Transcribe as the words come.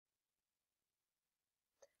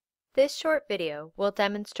This short video will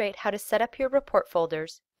demonstrate how to set up your report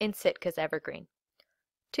folders in Sitka's Evergreen.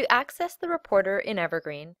 To access the reporter in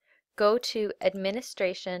Evergreen, go to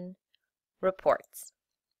Administration, Reports.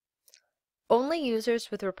 Only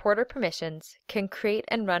users with reporter permissions can create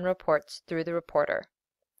and run reports through the reporter.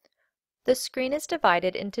 The screen is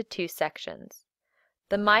divided into two sections.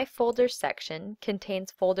 The My Folders section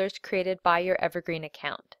contains folders created by your Evergreen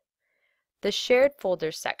account. The Shared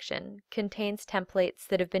Folders section contains templates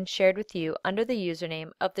that have been shared with you under the username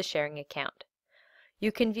of the sharing account.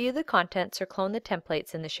 You can view the contents or clone the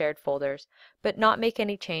templates in the shared folders, but not make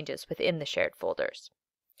any changes within the shared folders.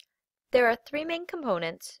 There are three main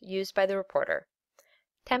components used by the reporter: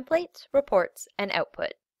 templates, reports, and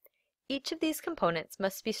output. Each of these components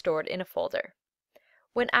must be stored in a folder.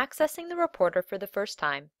 When accessing the reporter for the first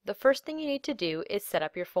time, the first thing you need to do is set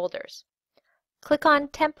up your folders. Click on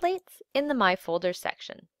Templates in the My Folders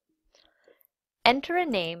section. Enter a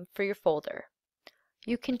name for your folder.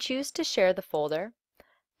 You can choose to share the folder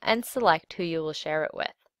and select who you will share it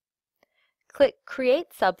with. Click Create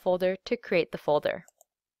Subfolder to create the folder.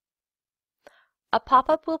 A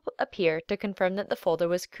pop-up will appear to confirm that the folder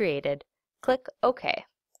was created. Click OK.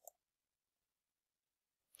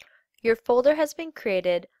 Your folder has been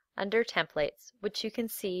created under Templates, which you can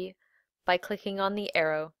see by clicking on the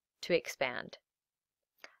arrow to expand.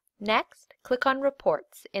 Next, click on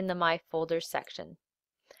Reports in the My Folders section.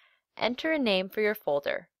 Enter a name for your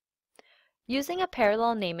folder. Using a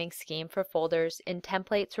parallel naming scheme for folders in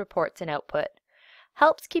Templates, Reports, and Output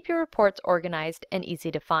helps keep your reports organized and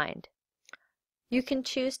easy to find. You can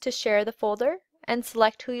choose to share the folder and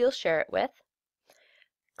select who you'll share it with.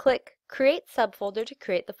 Click Create Subfolder to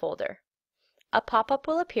create the folder. A pop-up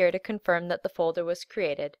will appear to confirm that the folder was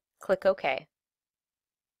created. Click OK.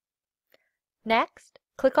 Next,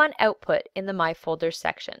 click on Output in the My Folders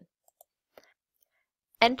section.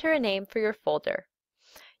 Enter a name for your folder.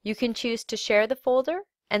 You can choose to share the folder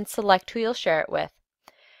and select who you'll share it with.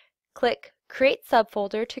 Click Create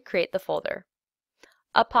Subfolder to create the folder.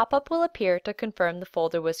 A pop-up will appear to confirm the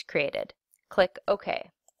folder was created. Click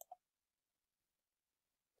OK.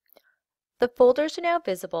 The folders are now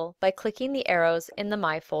visible by clicking the arrows in the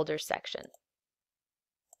My Folders section.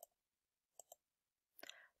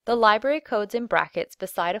 The library codes in brackets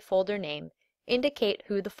beside a folder name indicate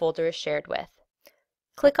who the folder is shared with.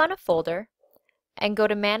 Click on a folder and go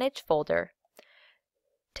to Manage Folder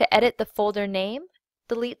to edit the folder name,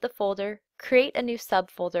 delete the folder, create a new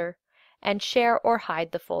subfolder, and share or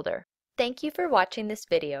hide the folder. Thank you for watching this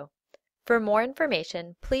video. For more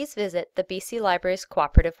information, please visit the BC Libraries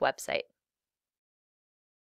Cooperative website.